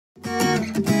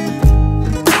Hello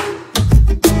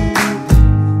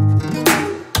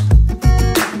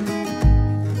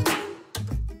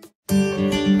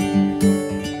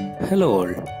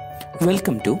all,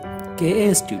 welcome to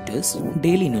Kas Tutor's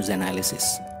Daily News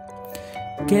Analysis.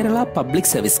 Kerala Public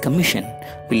Service Commission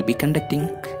will be conducting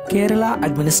Kerala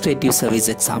Administrative Service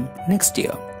Exam next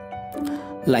year.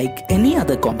 Like any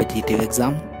other competitive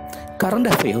exam, current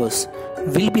affairs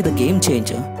will be the game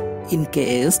changer in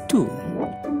KAS2.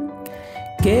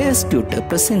 Kas Tutor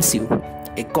presents you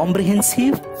a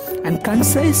comprehensive and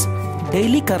concise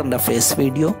daily current affairs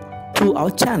video through our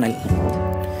channel.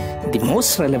 The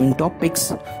most relevant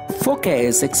topics for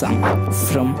KAS exam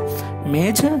from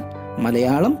major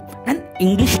Malayalam and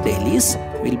English dailies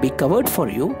will be covered for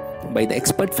you by the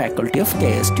expert faculty of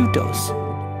Kas Tutors.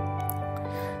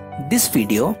 This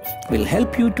video will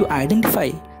help you to identify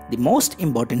the most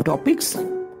important topics,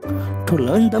 to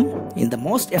learn them in the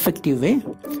most effective way,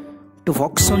 to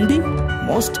focus on the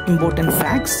most important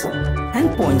facts and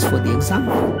points for the exam,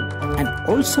 and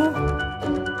also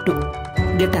to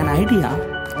get an idea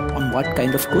on what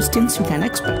kind of questions you can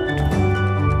expect.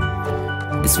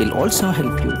 This will also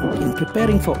help you in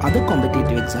preparing for other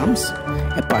competitive exams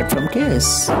apart from KS.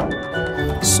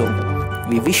 So,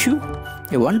 we wish you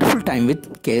a wonderful time with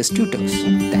KS Tutors.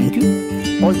 Thank you.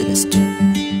 All the best.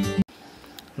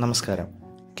 നമസ്കാരം.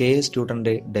 KS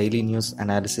ട്യൂട്ടറിൻ്റെ daily news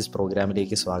analysis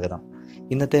പ്രോഗ്രാമിലേക്ക് സ്വാഗതം.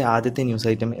 ഇന്നത്തെ ആദ്യത്തെ news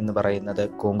item എന്ന് പറയുന്നത്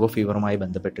Congo ഫീവറുമായി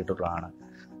ബന്ധപ്പെട്ടിട്ടുള്ളതാണ്.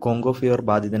 Congo fever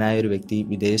ബാധിതനായ ഒരു വ്യക്തി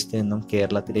വിദേശത്ത് നിന്നും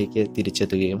കേരളത്തിലേക്ക്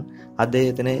തിരിച്ചെത്തുകയും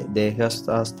അദ്ദേഹത്തിന്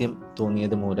ദേഹാസ്വാസ്ഥ്യം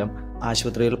തോന്നിയത് മൂലം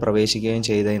ആശുപത്രിയിൽ പ്രവേശിക്കുകയും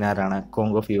ചെയ്തതിനാലാണ്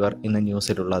കോങ്കോ ഫീവർ ഇന്ന്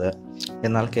ന്യൂസിലുള്ളത്.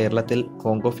 എന്നാൽ കേരളത്തിൽ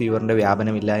കോങ്കോ ഫീവറിൻ്റെ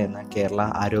വ്യാപനമില്ല എന്ന് കേരള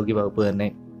ആരോഗ്യ വകുപ്പ് തന്നെ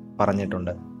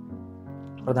പറഞ്ഞിട്ടുണ്ട്.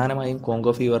 പ്രധാനമായും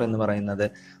കോങ്കോ ഫീവർ എന്ന് പറയുന്നത്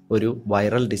ഒരു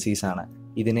വൈറൽ ഡിസീസാണ്.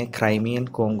 ഇതിന് ക്രൈമിയൻ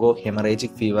കോങ്കോ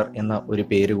ഹെമറേജിക് ഫീവർ എന്ന ഒരു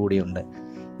പേര് കൂടിയുണ്ട്.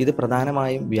 ഇത്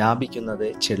പ്രധാനമായും വ്യാപിക്കുന്നത്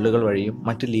ചെള്ളുകൾ വഴിയും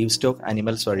മറ്റ് ലീവ് സ്റ്റോക്ക്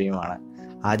അനിമൽസ് വഴിയുമാണ്.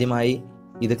 ആദ്യമായി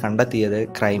ഇത് കണ്ടെത്തിയത്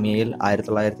ക്രൈമിയയിൽ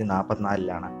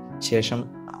 1944 ശേഷം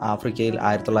ആഫ്രിക്കയിൽ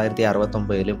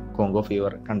 1969 കോങ്കോ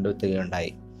ഫീവർ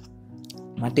കണ്ടെത്തുകയുണ്ടായി.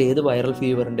 മറ്റേത് വൈറൽ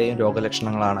ഫീവറിൻ്റെയും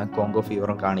രോഗലക്ഷണങ്ങളാണ് കോങ്കോ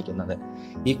ഫീവറും കാണിക്കുന്നത്.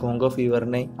 ഈ കോങ്കോ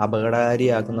ഫീവറിനെ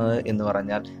അപകടകാരിയാക്കുന്നത് എന്ന്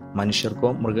പറഞ്ഞാൽ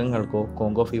മനുഷ്യർക്കോ മൃഗങ്ങൾക്കോ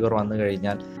കോങ്കോ ഫീവർ വന്നു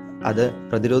കഴിഞ്ഞാൽ അത്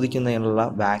പ്രതിരോധിക്കുന്നതിനുള്ള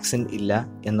വാക്സിൻ ഇല്ല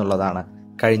എന്നുള്ളതാണ്.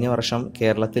 കഴിഞ്ഞ വർഷം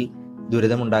കേരളത്തിൽ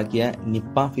ദുരിതമുണ്ടാക്കിയ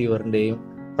നിപ്പ ഫീവറിൻ്റെയും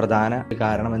പ്രധാന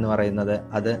കാരണം എന്ന് പറയുന്നത്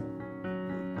അത്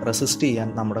റെസിസ്റ്റ് ചെയ്യാൻ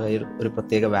നമ്മുടെ കയ്യിൽ ഒരു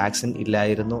പ്രത്യേക വാക്സിൻ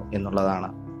ഇല്ലായിരുന്നു എന്നുള്ളതാണ്.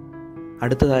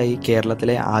 അടുത്തതായി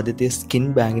കേരളത്തിലെ ആദ്യത്തെ സ്കിൻ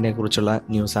ബാങ്കിനെ കുറിച്ചുള്ള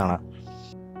ന്യൂസാണ്.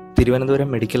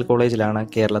 തിരുവനന്തപുരം മെഡിക്കൽ കോളേജിലാണ്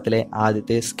കേരളത്തിലെ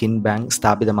ആദ്യത്തെ സ്കിൻ ബാങ്ക്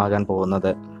സ്ഥാപിതമാകാൻ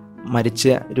പോകുന്നത്. മരിച്ച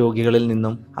രോഗികളിൽ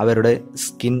നിന്നും അവരുടെ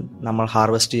സ്കിൻ നമ്മൾ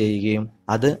ഹാർവെസ്റ്റ് ചെയ്യുകയും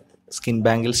അത് സ്കിൻ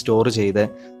ബാങ്കിൽ സ്റ്റോർ ചെയ്ത്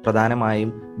പ്രധാനമായും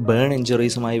ബേൺ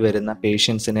ഇഞ്ചുറീസുമായി വരുന്ന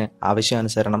പേഷ്യൻസിന്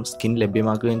ആവശ്യാനുസരണം സ്കിൻ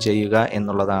ലഭ്യമാക്കുകയും ചെയ്യുക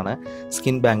എന്നുള്ളതാണ്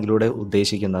സ്കിൻ ബാങ്കിലൂടെ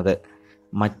ഉദ്ദേശിക്കുന്നത്.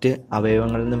 മറ്റ്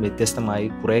അവയവങ്ങളിൽ നിന്നും വ്യത്യസ്തമായി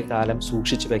കുറേ കാലം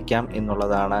സൂക്ഷിച്ചു വയ്ക്കാം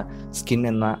എന്നുള്ളതാണ് സ്കിൻ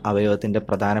എന്ന അവയവത്തിൻ്റെ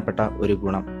പ്രധാനപ്പെട്ട ഒരു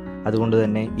ഗുണം. അതുകൊണ്ട്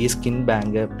തന്നെ ഈ സ്കിൻ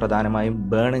ബാങ്ക് പ്രധാനമായും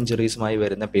ബേൺ ഇഞ്ചുറീസുമായി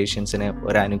വരുന്ന പേഷ്യൻസിന്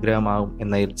ഒരു അനുഗ്രഹമാകും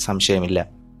എന്നതിൽ സംശയമില്ല.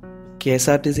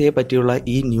 KSRTCയെ പറ്റിയുള്ള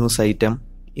ഈ ന്യൂസ് ഐറ്റം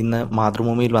ഇന്ന്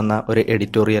മാതൃഭൂമിയിൽ വന്ന ഒരു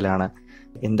എഡിറ്റോറിയലാണ്.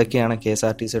 എന്തൊക്കെയാണ്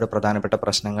KSRTCയുടെ പ്രധാനപ്പെട്ട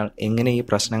പ്രശ്നങ്ങൾ, എങ്ങനെ ഈ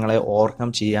പ്രശ്നങ്ങളെ ഓവർകം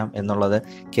ചെയ്യാം എന്നുള്ളത്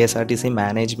KSRTC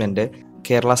മാനേജ്മെൻറ്റ്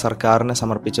കേരള സർക്കാരിന്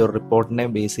സമർപ്പിച്ച ഒരു റിപ്പോർട്ടിനെ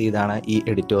ബേസ് ചെയ്താണ് ഈ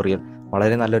എഡിറ്റോറിയൽ.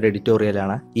 വളരെ നല്ലൊരു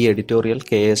എഡിറ്റോറിയലാണ്. ഈ എഡിറ്റോറിയൽ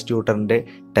KS ട്യൂട്ടറിൻ്റെ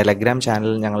ടെലഗ്രാം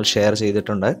ചാനലിൽ ഞങ്ങൾ ഷെയർ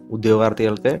ചെയ്തിട്ടുണ്ട്.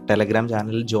 ഉദ്യോഗാർത്ഥികൾക്ക് ടെലഗ്രാം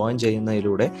ചാനലിൽ ജോയിൻ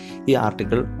ചെയ്യുന്നതിലൂടെ ഈ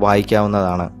ആർട്ടിക്കിൾ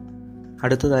വായിക്കാവുന്നതാണ്.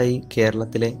 അടുത്തതായി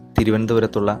കേരളത്തിലെ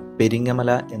തിരുവനന്തപുരത്തുള്ള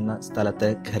പെരിങ്ങമല എന്ന സ്ഥലത്ത്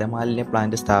ഖരമാലിന്യ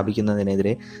പ്ലാന്റ്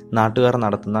സ്ഥാപിക്കുന്നതിനെതിരെ നാട്ടുകാർ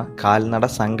നടത്തുന്ന കാൽനട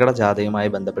സങ്കട ജാഥയുമായി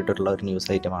ബന്ധപ്പെട്ടിട്ടുള്ള ഒരു ന്യൂസ്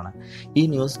ഐറ്റമാണ്. ഈ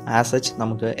ന്യൂസ് ആസ് സച്ച്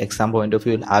നമുക്ക് എക്സാം പോയിന്റ് ഓഫ്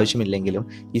വ്യൂവിൽ ആവശ്യമില്ലെങ്കിലും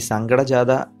ഈ സങ്കട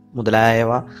ജാഥ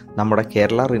മുതലായവ നമ്മുടെ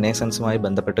കേരള റിനേസൻസുമായി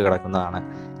ബന്ധപ്പെട്ട് കിടക്കുന്നതാണ്.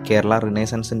 കേരള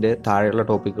റിനേസൻസിൻ്റെ താഴെയുള്ള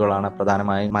ടോപ്പിക്കുകളാണ്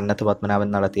പ്രധാനമായും മന്നത്ത്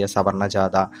പത്മനാഭൻ നടത്തിയ സവർണ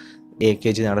ജാഥ,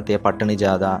 AKG നടത്തിയ പട്ടിണി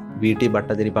ജാഥ, VT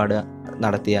ഭട്ടതിരിപ്പാട്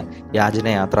നടത്തിയ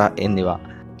യാചനയാത്ര എന്നിവ.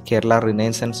 കേരള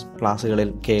റിനേസൻസ് ക്ലാസ്സുകളിൽ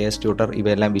KS ട്യൂട്ടർ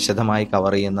ഇവയെല്ലാം വിശദമായി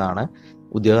കവർ ചെയ്യുന്നതാണ്.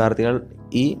 ഉദ്യോഗാർത്ഥികൾ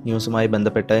ഈ ന്യൂസുമായി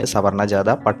ബന്ധപ്പെട്ട് സവർണ ജാഥ,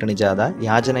 പട്ടിണി ജാഥ,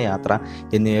 യാചനയാത്ര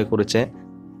എന്നിവയെക്കുറിച്ച്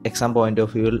എക്സാം പോയിന്റ്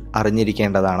ഓഫ് വ്യൂവിൽ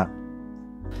അറിഞ്ഞിരിക്കേണ്ടതാണ്.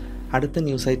 അടുത്ത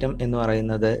ന്യൂസ് ഐറ്റം എന്ന്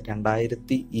പറയുന്നത്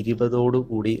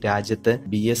 2020 രാജ്യത്ത്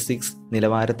BS6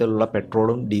 നിലവാരത്തിലുള്ള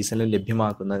പെട്രോളും ഡീസലും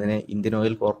ലഭ്യമാക്കുന്നതിന് ഇന്ത്യൻ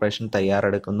ഓയിൽ കോർപ്പറേഷൻ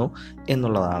തയ്യാറെടുക്കുന്നു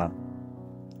എന്നുള്ളതാണ്.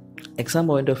 എക്സാം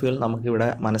പോയിന്റ് ഓഫ് വ്യൂവിൽ നമുക്കിവിടെ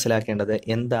മനസ്സിലാക്കേണ്ടത്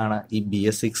എന്താണ് ഈ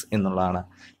BS6 എന്നുള്ളതാണ്.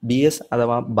 BS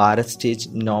അഥവാ ഭാരത് സ്റ്റേറ്റ്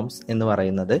നോംസ് എന്ന്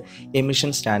പറയുന്നത്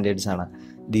എമിഷൻ സ്റ്റാൻഡേർഡ്സ് ആണ്.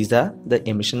 These are the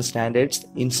emission standards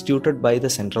instituted by the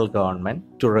central government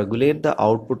to regulate the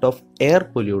output of air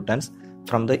pollutants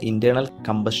from the internal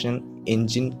combustion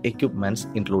engine equipments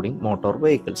including motor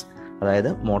vehicles. അതായത്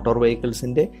motor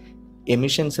വെഹിക്കിൾസിൻ്റെ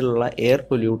എമിഷൻസിലുള്ള air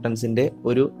പൊല്യൂട്ടൻസിൻ്റെ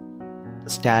ഒരു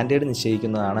standard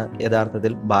നിശ്ചയിക്കുന്നതാണ്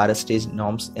യഥാർത്ഥത്തിൽ Bharat stage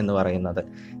norms എന്ന് പറയുന്നത്.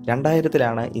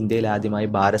 2000 ഇന്ത്യയിൽ ആദ്യമായി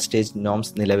Bharat stage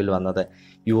norms നിലവിൽ വന്നത്.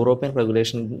 European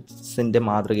റെഗുലേഷൻസിൻ്റെ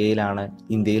മാതൃകയിലാണ്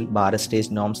ഇന്ത്യയിൽ ഭാരത്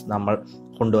സ്റ്റേജ് നോംസ് നമ്മൾ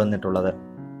കൊണ്ടുവന്നിട്ടുള്ളത്.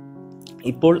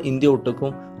 ഇപ്പോൾ ഇന്ത്യ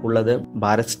ഒട്ടുക്കും ഉള്ളത്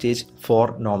ഭാരത് സ്റ്റേജ്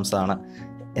 4 നോംസ് ആണ്.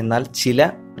 എന്നാൽ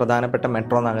ചില പ്രധാനപ്പെട്ട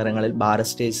മെട്രോ നഗരങ്ങളിൽ ഭാരത്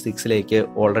സ്റ്റേജ് 6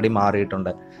 ഓൾറെഡി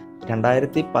മാറിയിട്ടുണ്ട്.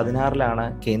 2016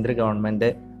 കേന്ദ്ര ഗവൺമെൻറ്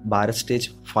ഭാരത് സ്റ്റേജ്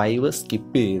 5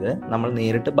 സ്കിപ്പ് ചെയ്ത് നമ്മൾ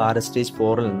നേരിട്ട് ഭാരത് സ്റ്റേജ്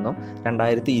 4 നിന്നും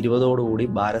 2020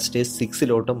 ഭാരത് സ്റ്റേജ്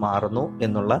 6 മാറുന്നു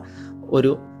എന്നുള്ള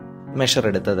ഒരു മെഷർ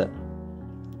എടുത്തത്.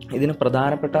 ഇതിന്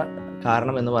പ്രധാനപ്പെട്ട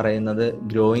കാരണം എന്ന് പറയുന്നത്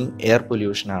ഗ്രോയിങ് എയർ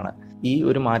പൊല്യൂഷനാണ്. ഈ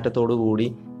ഒരു മാറ്റത്തോടു കൂടി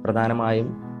പ്രധാനമായും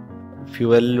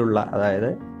ഫ്യൂവലിലുള്ള, അതായത്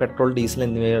പെട്രോൾ, ഡീസൽ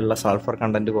എന്നിവയിലുള്ള സൾഫർ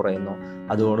കണ്ടന്റ് കുറയുന്നു.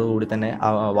 അതോടുകൂടി തന്നെ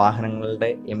വാഹനങ്ങളുടെ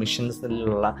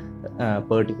എമിഷൻസിലുള്ള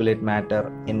particulate matter,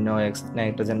 NOx,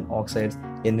 nitrogen oxides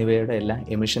എന്നിവയുടെ എല്ലാം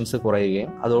എമിഷൻസ് കുറയുകയും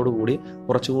അതോടുകൂടി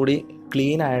കുറച്ചുകൂടി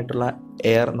ക്ലീൻ ആയിട്ടുള്ള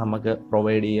എയർ നമുക്ക്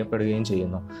പ്രൊവൈഡ് ചെയ്യപ്പെടുകയും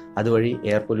ചെയ്യുന്നു. അതുവഴി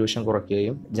എയർ പൊല്യൂഷൻ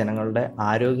കുറയ്ക്കുകയും ജനങ്ങളുടെ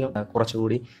ആരോഗ്യം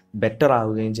കുറച്ചുകൂടി ബെറ്റർ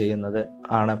ആവുകയും ചെയ്യുന്നത്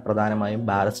ആണ് പ്രധാനമായും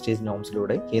ഭാരത് സ്റ്റേജ്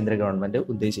നോംസിലൂടെ കേന്ദ്ര ഗവൺമെൻറ്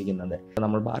ഉദ്ദേശിക്കുന്നത്.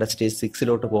 നമ്മൾ ഭാരത് സ്റ്റേജ്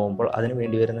 6 പോകുമ്പോൾ അതിന്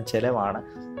വേണ്ടി വരുന്ന ചെലവാണ്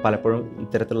പലപ്പോഴും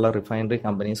ഇത്തരത്തിലുള്ള റിഫൈനറി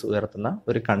കമ്പനീസ് ഉയർത്തുന്ന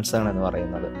ഒരു കൺസേൺ എന്ന്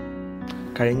പറയുന്നത്.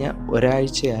 കഴിഞ്ഞ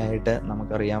ഒരാഴ്ചയായിട്ട്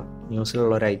നമുക്കറിയാം,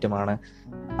 ന്യൂസിലുള്ള ഒരു ഐറ്റമാണ്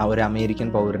ഒരു അമേരിക്കൻ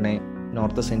പൗരനെ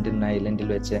നോർത്ത് സെന്റിനൽ ഐലൻഡിൽ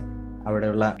വെച്ച്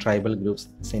അവിടെയുള്ള ട്രൈബൽ ഗ്രൂപ്പ്സ്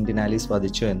സെന്റിനാലീസ്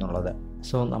വധിച്ചു എന്നുള്ളത്.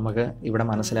 സോ നമുക്ക് ഇവിടെ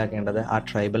മനസ്സിലാക്കേണ്ടത് ആ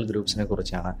ട്രൈബൽ ഗ്രൂപ്പ്സിനെ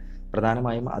കുറിച്ചാണ്.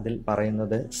 പ്രധാനമായും അതിൽ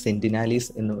പറയുന്നത് സെന്റിനാലീസ്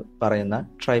എന്ന് പറയുന്ന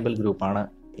ട്രൈബൽ ഗ്രൂപ്പാണ്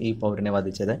ഈ പൗരനെ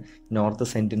വധിച്ചത്. നോർത്ത്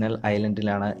സെന്റിനൽ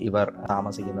ഐലൻഡിലാണ് ഇവർ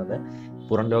താമസിക്കുന്നത്.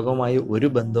 പുറം ലോകവുമായി ഒരു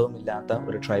ബന്ധവുമില്ലാത്ത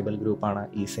ഒരു ട്രൈബൽ ഗ്രൂപ്പാണ്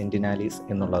ഈ സെന്റിനാലീസ്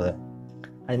എന്നുള്ളത്.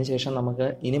 അതിനുശേഷം നമുക്ക്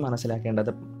ഇനി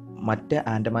മനസ്സിലാക്കേണ്ടത് മറ്റ്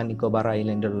ആൻഡമാൻ നിക്കോബാർ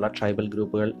ഐലൻഡിലുള്ള ട്രൈബൽ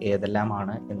ഗ്രൂപ്പുകൾ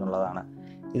ഏതെല്ലാമാണ് എന്നുള്ളതാണ്.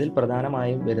 ഇതിൽ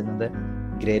പ്രധാനമായും വരുന്നത്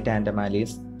ഗ്രേറ്റ്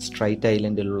ആൻഡമാനീസ്, സ്ട്രൈറ്റ്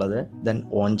ഐലൻഡിലുള്ളത്, ദെൻ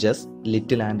ഓഞ്ചസ്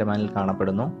ലിറ്റിൽ ആൻഡമാനിൽ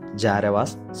കാണപ്പെടുന്നു,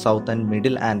 ജാരവാസ് സൗത്ത് ആൻഡ്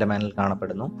മിഡിൽ ആൻഡമാനിൽ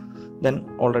കാണപ്പെടുന്നു, ദെൻ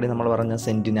ഓൾറെഡി നമ്മൾ പറഞ്ഞ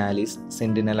സെന്റിനാലീസ്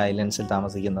സെന്റിനൽ ഐലൻഡ്സിൽ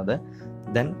താമസിക്കുന്നത്,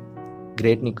 ദെൻ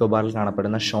ഗ്രേറ്റ് നിക്കോബാറിൽ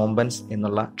കാണപ്പെടുന്ന ഷോംബൻസ്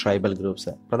എന്നുള്ള ട്രൈബൽ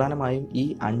ഗ്രൂപ്പ്സ്. പ്രധാനമായും ഈ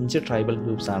 5 ട്രൈബൽ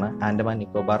ഗ്രൂപ്പ്സാണ് ആൻഡമാൻ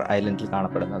നിക്കോബാർ ഐലൻഡിൽ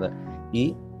കാണപ്പെടുന്നത്. ഈ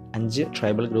 5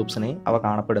 ട്രൈബൽ ഗ്രൂപ്പ്സിനെ അവ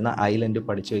കാണപ്പെടുന്ന ഐലൻഡ്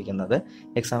പഠിച്ചു വയ്ക്കുന്നത്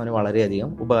എക്സാമിന്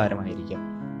വളരെയധികം ഉപകാരമായിരിക്കും.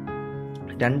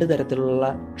 2 തരത്തിലുള്ള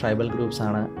ട്രൈബൽ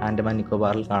ഗ്രൂപ്പ്സാണ് ആൻഡമാൻ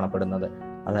നിക്കോബാറിൽ കാണപ്പെടുന്നത്.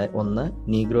 അതായത് ഒന്ന്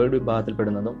നീഗ്രോയിഡ്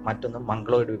വിഭാഗത്തിൽപ്പെടുന്നതും മറ്റൊന്ന്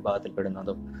മംഗ്ലോയിഡ്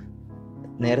വിഭാഗത്തിൽപ്പെടുന്നതും.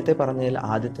 നേരത്തെ പറഞ്ഞതിൽ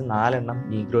ആദ്യത്തെ 4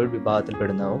 നീഗ്രോയിഡ്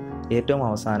വിഭാഗത്തിൽപ്പെടുന്നതും ഏറ്റവും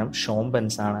അവസാനം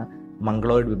ഷോംബൻസ് ആണ്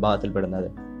മംഗ്ലോയിഡ് വിഭാഗത്തിൽപ്പെടുന്നത്.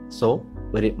 സോ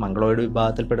ഒരു മംഗ്ലോയിഡ്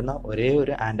വിഭാഗത്തിൽപ്പെടുന്ന ഒരേ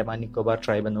ഒരു ആൻഡമാൻ നിക്കോബാർ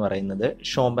ട്രൈബ് എന്ന് പറയുന്നത്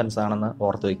ഷോംബൻസ് ആണെന്ന്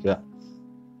ഓർത്തു വയ്ക്കുക.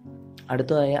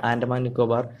 അടുത്തതായി ആൻഡമാൻ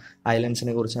നിക്കോബാർ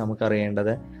ഐലൻഡ്സിനെ കുറിച്ച്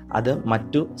നമുക്കറിയേണ്ടത് അത്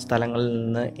മറ്റു സ്ഥലങ്ങളിൽ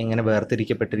നിന്ന് എങ്ങനെ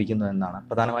വേർതിരിക്കപ്പെട്ടിരിക്കുന്നു എന്നാണ്.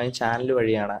 പ്രധാനമായും ചാനൽ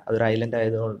വഴിയാണ്, അതൊരു ഐലൻഡ്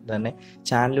ആയതുകൊണ്ട് തന്നെ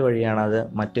ചാനൽ വഴിയാണ് അത്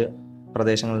മറ്റ്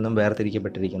പ്രദേശങ്ങളിൽ നിന്നും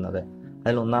വേർതിരിക്കപ്പെട്ടിരിക്കുന്നത്.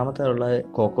 അതിൽ ഒന്നാമത്തെ ഉള്ളത്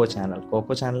കോക്കോ ചാനൽ.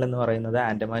 കോക്കോ ചാനൽ എന്ന് പറയുന്നത്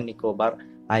ആൻഡമാൻ നിക്കോബാർ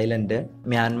ഐലൻഡ്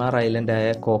മ്യാൻമാർ ഐലൻഡായ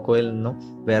കോക്കോയിൽ നിന്നും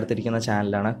വേർതിരിക്കുന്ന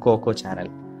ചാനലാണ് coco channel.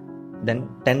 Then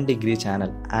 10 degree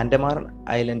channel. Andaman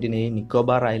ഐലൻഡിനെയും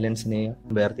Nicobar ഐലൻഡ്സിനെയും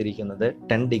വേർതിരിക്കുന്നത്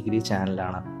 10 ഡിഗ്രി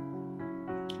ചാനലാണ്.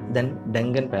 Then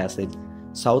Duncan passage.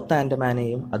 സൗത്ത്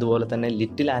ആൻഡമാനെയും അതുപോലെ തന്നെ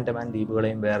ലിറ്റിൽ ആൻഡമാൻ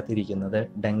ദ്വീപുകളെയും വേർതിരിക്കുന്നത്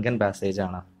ഡെങ്കൻ പാസേജ്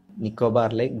ആണ്.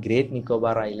 നിക്കോബാറിലെ ഗ്രേറ്റ്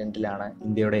നിക്കോബാർ ഐലൻഡിലാണ്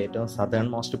ഇന്ത്യയുടെ ഏറ്റവും സദേൺ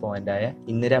മോസ്റ്റ് പോയിന്റായ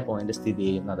ഇന്ദിര പോയിന്റ് സ്ഥിതി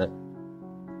ചെയ്യുന്നത്.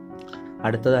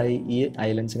 അടുത്തതായി ഈ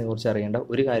ഐലൻഡ്സിനെ കുറിച്ച് അറിയേണ്ട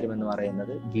ഒരു കാര്യം എന്ന്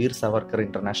പറയുന്നത് Veer Savarkar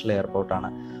international എയർപോർട്ടാണ്.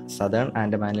 Southern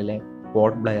ആൻഡമാനിലെ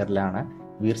port ബ്ലെയറിലാണ്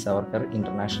Veer Savarkar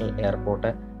international airport.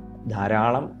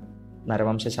 ധാരാളം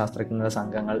നരവംശ ശാസ്ത്രജ്ഞരുടെ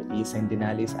സംഘങ്ങൾ ഈ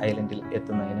സെന്റിനാലീസ് ഐലൻഡിൽ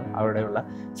എത്തുന്നതിനും അവിടെയുള്ള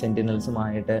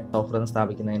സെന്റിനൽസുമായിട്ട് സൗഹൃദം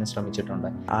സ്ഥാപിക്കുന്നതിനും ശ്രമിച്ചിട്ടുണ്ട്.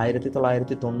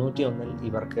 1991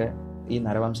 ഇവർക്ക് ഈ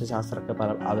നരവംശ ശാസ്ത്രജ്ഞർ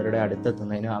അവരുടെ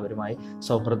അടുത്തെത്തുന്നതിനും അവരുമായി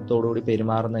സൗഹൃദത്തോടുകൂടി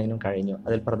പെരുമാറുന്നതിനും കഴിഞ്ഞു.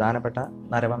 അതിൽ പ്രധാനപ്പെട്ട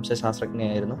നരവംശ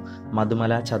ശാസ്ത്രജ്ഞയായിരുന്നു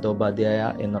മധുമല ചതോപാധ്യായ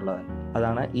എന്നുള്ളത്.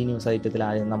 അതാണ് ഈ ന്യൂസ് ഐറ്റത്തിൽ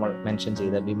ആദ്യം നമ്മൾ മെൻഷൻ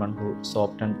ചെയ്ത വിമൺ ഹു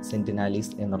സോഫ്റ്റൺ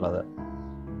സെന്റിനാലീസ് എന്നുള്ളത്.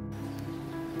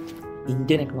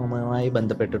 ഇന്ത്യൻ എക്കണോമിയുമായി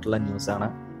ബന്ധപ്പെട്ടിട്ടുള്ള ന്യൂസാണ്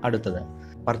അടുത്തത്.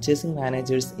 പർച്ചേസിംഗ്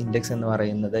മാനേജേഴ്സ് ഇൻഡെക്സ് എന്ന്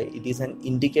പറയുന്നത് it is an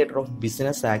indicator of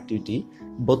business activity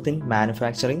both in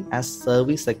manufacturing as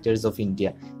service sectors of India.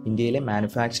 ഇന്ത്യയിലെ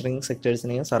മാനുഫാക്ചറിങ്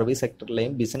സെക്ടേഴ്സിനെയും സർവീസ്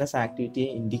സെക്ടറിലെയും ബിസിനസ് ആക്ടിവിറ്റിയെ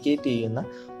ഇൻഡിക്കേറ്റ് ചെയ്യുന്ന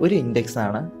ഒരു ഇൻഡെക്സ്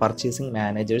ആണ് പർച്ചേസിംഗ്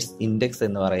മാനേജേഴ്സ് ഇൻഡെക്സ്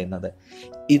എന്ന് പറയുന്നത്.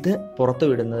 ഇത്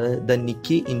പുറത്തുവിടുന്നത് ദ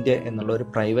നിക്കി ഇന്ത്യ എന്നുള്ള ഒരു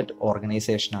പ്രൈവറ്റ്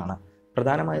ഓർഗനൈസേഷനാണ്.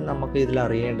 പ്രധാനമായും നമുക്ക് ഇതിൽ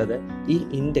അറിയേണ്ടത് ഈ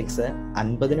ഇൻഡെക്സ്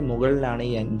 50 മുകളിലാണ്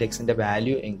ഈ ഇൻഡെക്സിൻ്റെ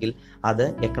വാല്യൂ എങ്കിൽ അത്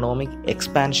എക്കണോമിക്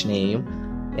എക്സ്പാൻഷനെയും,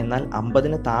 എന്നാൽ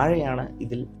 50 താഴെയാണ്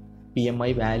ഇതിൽ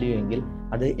PMI വാല്യൂ എങ്കിൽ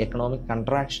അത് എക്കണോമിക്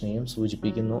കൺട്രാക്ഷനെയും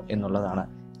സൂചിപ്പിക്കുന്നു എന്നുള്ളതാണ്.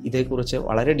 ഇതേക്കുറിച്ച്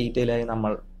വളരെ ഡീറ്റെയിൽ ആയി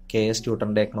നമ്മൾ KS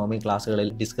ട്യൂട്ടറിൻ്റെ എക്കണോമിക് ക്ലാസ്സുകളിൽ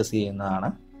ഡിസ്കസ് ചെയ്യുന്നതാണ്.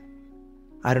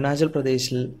 അരുണാചൽ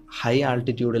പ്രദേശിൽ ഹൈ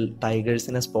ആൾട്ടിറ്റ്യൂഡിൽ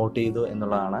ടൈഗേഴ്സിനെ സ്പോട്ട് ചെയ്തു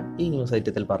എന്നുള്ളതാണ് ഈ ന്യൂസ്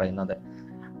ഐറ്റത്തിൽ പറയുന്നത്.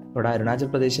 ഇവിടെ അരുണാചൽ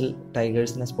പ്രദേശിൽ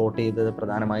ടൈഗേഴ്സിനെ സ്പോട്ട് ചെയ്തത്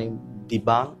പ്രധാനമായും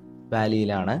ദിബാങ്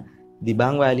വാലിയിലാണ്.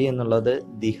 ദിബാങ് വാലി എന്നുള്ളത്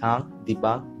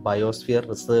ദിബാങ് ബയോസ്ഫിയർ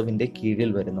റിസർവിൻ്റെ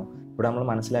കീഴിൽ വരുന്നു. ഇവിടെ നമ്മൾ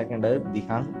മനസ്സിലാക്കേണ്ടത്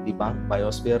ദിബാങ്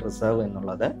ബയോസ്ഫിയർ റിസർവ്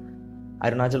എന്നുള്ളത്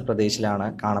അരുണാചൽ പ്രദേശിലാണ്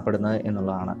കാണപ്പെടുന്നത്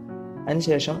എന്നുള്ളതാണ്.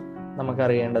 അതിനുശേഷം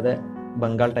നമുക്കറിയേണ്ടത്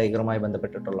ബംഗാൾ ടൈഗറുമായി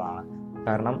ബന്ധപ്പെട്ടിട്ടുള്ളതാണ്.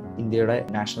 കാരണം ഇന്ത്യയുടെ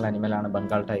നാഷണൽ അനിമലാണ്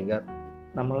ബംഗാൾ ടൈഗർ.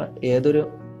 നമ്മൾ ഏതൊരു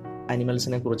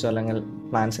അനിമൽസിനെ കുറിച്ചോ അല്ലെങ്കിൽ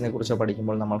പ്ലാന്റ്സിനെ കുറിച്ചോ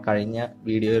പഠിക്കുമ്പോൾ നമ്മൾ കഴിഞ്ഞ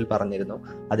വീഡിയോയിൽ പറഞ്ഞിരുന്നു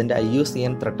അതിൻ്റെ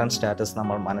IUCN ത്രെട്ടൺ സ്റ്റാറ്റസ്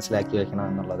നമ്മൾ മനസ്സിലാക്കി വെക്കണം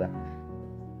എന്നുള്ളത്.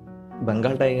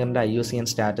 ബംഗാൾ ടൈഗറിൻ്റെ IUCN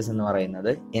സ്റ്റാറ്റസ് എന്ന്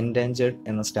പറയുന്നത് എൻഡേഞ്ചേർഡ്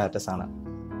എന്ന സ്റ്റാറ്റസ് ആണ്.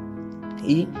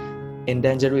 ഈ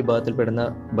എൻഡേഞ്ചേർഡ് വിഭാഗത്തിൽപ്പെടുന്ന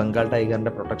ബംഗാൾ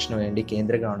ടൈഗറിൻ്റെ പ്രൊട്ടക്ഷന് വേണ്ടി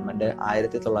കേന്ദ്ര ഗവൺമെൻറ്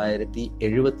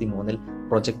 1973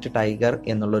 പ്രൊജക്റ്റ് ടൈഗർ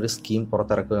എന്നുള്ളൊരു സ്കീം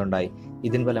പുറത്തിറക്കുകയുണ്ടായി.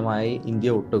 ഇതിന് ഫലമായി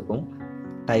ഇന്ത്യ ഒട്ടുക്കും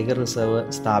ടൈഗർ റിസർവ്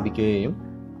സ്ഥാപിക്കുകയും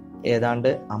ഏതാണ്ട്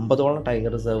 50ഓളം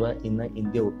ടൈഗർ റിസർവ് ഇന്ന്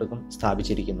ഇന്ത്യ ഒട്ടുക്കും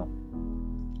സ്ഥാപിച്ചിരിക്കുന്നു.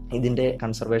 ഇതിൻ്റെ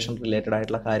കൺസർവേഷൻ റിലേറ്റഡ്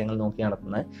ആയിട്ടുള്ള കാര്യങ്ങൾ നോക്കി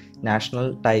നടത്തുന്നത് നാഷണൽ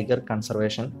ടൈഗർ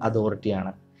കൺസർവേഷൻ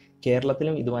അതോറിറ്റിയാണ്.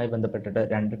 കേരളത്തിലും ഇതുമായി ബന്ധപ്പെട്ടിട്ട്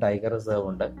 2 ടൈഗർ റിസർവ്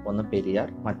ഉണ്ട്. ഒന്ന് പെരിയാർ,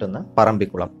 മറ്റൊന്ന്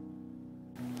പറമ്പിക്കുളം.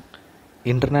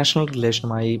 ഇന്റർനാഷണൽ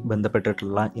റിലേഷനുമായി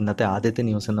ബന്ധപ്പെട്ടിട്ടുള്ള ഇന്നത്തെ ആദ്യത്തെ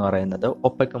ന്യൂസ് എന്ന് പറയുന്നത്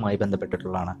ഒപെക്കുമായി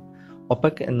ബന്ധപ്പെട്ടിട്ടുള്ളതാണ്.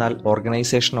 ഒപെക് എന്നാൽ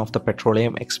organisation of the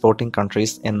petroleum exporting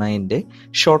countries എന്നതിൻ്റെ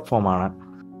ഷോർട്ട് ഫോമാണ്.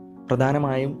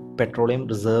 പ്രധാനമായും പെട്രോളിയം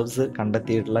റിസർവ്സ്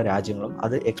കണ്ടെത്തിയിട്ടുള്ള രാജ്യങ്ങളും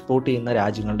അത് എക്സ്പോർട്ട് ചെയ്യുന്ന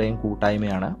രാജ്യങ്ങളുടെയും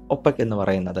കൂട്ടായ്മയാണ് ഒപെക് എന്ന്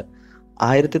പറയുന്നത്.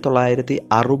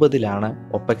 1960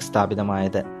 ഒപെക്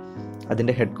സ്ഥാപിതമായത്.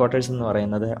 അതിൻ്റെ ഹെഡ് ക്വാർട്ടേഴ്സ് എന്ന്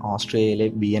പറയുന്നത് ഓസ്ട്രിയയിലെ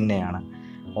വിയന്ന ആണ്.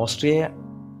 ഓസ്ട്രിയ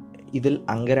ഇതിൽ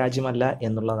അംഗരാജ്യമല്ല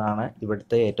എന്നുള്ളതാണ്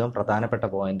ഇവിടുത്തെ ഏറ്റവും പ്രധാനപ്പെട്ട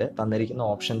പോയിന്റ്. തന്നിരിക്കുന്ന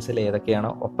ഓപ്ഷൻസിൽ ഏതൊക്കെയാണ്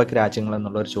ഒപെക് രാജ്യങ്ങൾ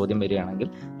എന്നുള്ളൊരു ചോദ്യം വരികയാണെങ്കിൽ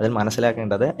അതിൽ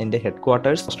മനസ്സിലാക്കേണ്ടത് അതിൻ്റെ ഹെഡ്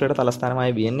ക്വാർട്ടേഴ്സ് ഓസ്ട്രിയയുടെ തലസ്ഥാനമായ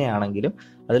വിയന്നയാണെങ്കിലും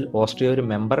അതിൽ ഓസ്ട്രിയ ഒരു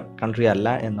മെമ്പർ കൺട്രി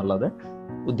അല്ല എന്നുള്ളത്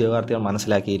ഉദ്യോഗാർത്ഥികൾ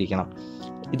മനസ്സിലാക്കിയിരിക്കണം.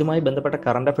 ഇതുമായി ബന്ധപ്പെട്ട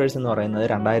കറണ്ട് അഫയേഴ്സ് എന്ന് പറയുന്നത്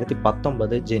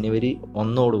 2019 ജനുവരി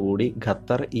 1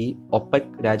 ഖത്തർ ഈ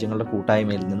ഒപെക് രാജ്യങ്ങളുടെ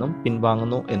കൂട്ടായ്മയിൽ നിന്നും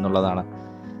പിൻവാങ്ങുന്നു എന്നുള്ളതാണ്.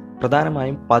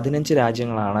 പ്രധാനമായും 15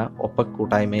 രാജ്യങ്ങളാണ് ഒപെക്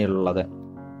കൂട്ടായ്മയിലുള്ളത്.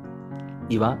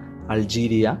 ഇവ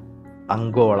Algeria,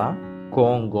 Angola,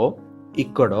 Congo,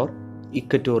 Ecuador,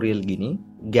 equatorial guinea,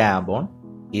 Gabon,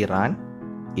 Iran,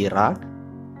 Iraq,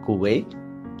 Kuwait,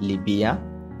 Libya,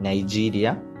 Nigeria,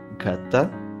 Qatar,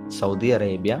 Saudi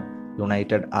Arabia,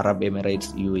 United Arab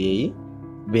Emirates UAE,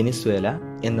 Venezuela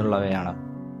എന്നുള്ളവയാണ്.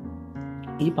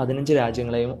 ഈ 15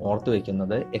 രാജ്യങ്ങളെയും ഓർത്തു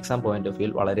വയ്ക്കുന്നത് എക്സാം പോയിന്റ് ഓഫ്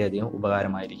വ്യൂ വളരെയധികം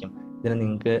ഉപകാരമായിരിക്കും. ഇതിന്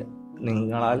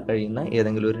നിങ്ങളാൽ കഴിയുന്ന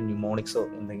ഏതെങ്കിലും ഒരു ന്യൂമോണിക്സോ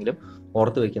എന്തെങ്കിലും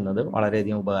ഓർത്തു വയ്ക്കുന്നത്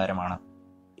വളരെയധികം ഉപകാരമാണ്.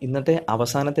 ഇന്നത്തെ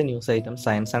അവസാനത്തെ ന്യൂസ് ഐറ്റം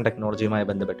സയൻസ് ആൻഡ് ടെക്നോളജിയുമായി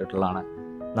ബന്ധപ്പെട്ടിട്ടുള്ളതാണ്.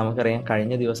 നമുക്കറിയാം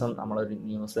കഴിഞ്ഞ ദിവസം നമ്മളൊരു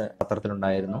ന്യൂസ്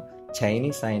പത്രത്തിലുണ്ടായിരുന്നു.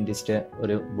 ചൈനീസ് സയൻറ്റിസ്റ്റ്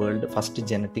ഒരു വേൾഡ് ഫസ്റ്റ്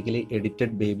ജനറ്റിക്കലി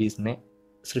എഡിറ്റഡ് ബേബീസിനെ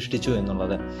സൃഷ്ടിച്ചു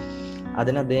എന്നുള്ളത്.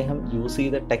 അതിന് അദ്ദേഹം യൂസ്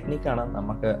ചെയ്ത ടെക്നിക്കാണ്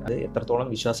നമുക്ക് അത് എത്രത്തോളം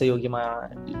വിശ്വാസയോഗ്യമായ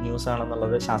ന്യൂസ്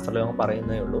ആണെന്നുള്ളത് ശാസ്ത്രലോകം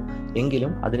പറയുന്നേ ഉള്ളൂ.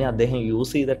 എങ്കിലും അതിനെ അദ്ദേഹം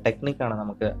യൂസ് ചെയ്ത ടെക്നിക്കാണ്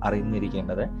നമുക്ക്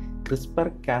അറിഞ്ഞിരിക്കേണ്ടത്.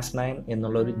 CRISPR-Cas9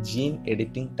 എന്നുള്ള ഒരു ജീൻ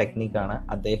എഡിറ്റിംഗ് ടെക്നിക്കാണ്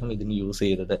അദ്ദേഹം ഇതിന് യൂസ്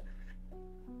ചെയ്തത്.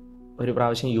 ഒരു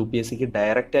പ്രാവശ്യം UPSCക്ക്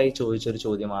ഡയറക്റ്റായി ചോദിച്ചൊരു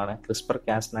ചോദ്യമാണ്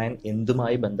CRISPR-Cas9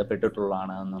 എന്തുമായി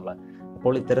ബന്ധപ്പെട്ടിട്ടുള്ളതാണ് എന്നുള്ളത്.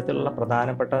 അപ്പോൾ ഇത്തരത്തിലുള്ള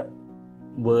പ്രധാനപ്പെട്ട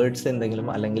വേർഡ്സ് എന്തെങ്കിലും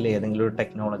അല്ലെങ്കിൽ ഏതെങ്കിലും ഒരു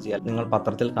ടെക്നോളജി നിങ്ങൾ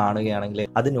പത്രത്തിൽ കാണുകയാണെങ്കിൽ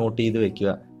അത് നോട്ട് ചെയ്ത് വെക്കുക.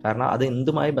 കാരണം അത്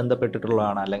എന്തുമായി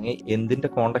ബന്ധപ്പെട്ടിട്ടുള്ളതാണ് അല്ലെങ്കിൽ എന്തിൻ്റെ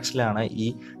കോണ്ടെക്സ്റ്റിലാണ് ഈ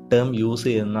ടേം യൂസ്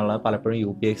ചെയ്യുന്നുള്ള പലപ്പോഴും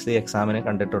UPSC എക്സാമിന്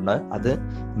കണ്ടിട്ടുണ്ട്. അത്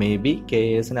മേ ബി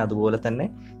KASന് അതുപോലെ തന്നെ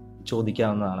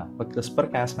ചോദിക്കാവുന്നതാണ്. അപ്പോൾ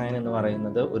CRISPR-Cas9 എന്ന്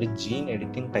പറയുന്നത് ഒരു ജീൻ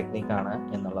എഡിറ്റിംഗ് ടെക്നിക്കാണ്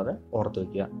എന്നുള്ളത് ഓർത്തു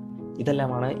വയ്ക്കുക.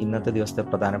 ഇതെല്ലാമാണ് ഇന്നത്തെ ദിവസത്തെ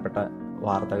പ്രധാനപ്പെട്ട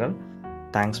വാർത്തകൾ.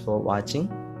 Thanks for watching.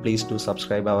 Please do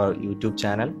subscribe our YouTube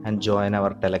channel and join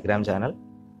our Telegram channel.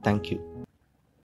 Thank you.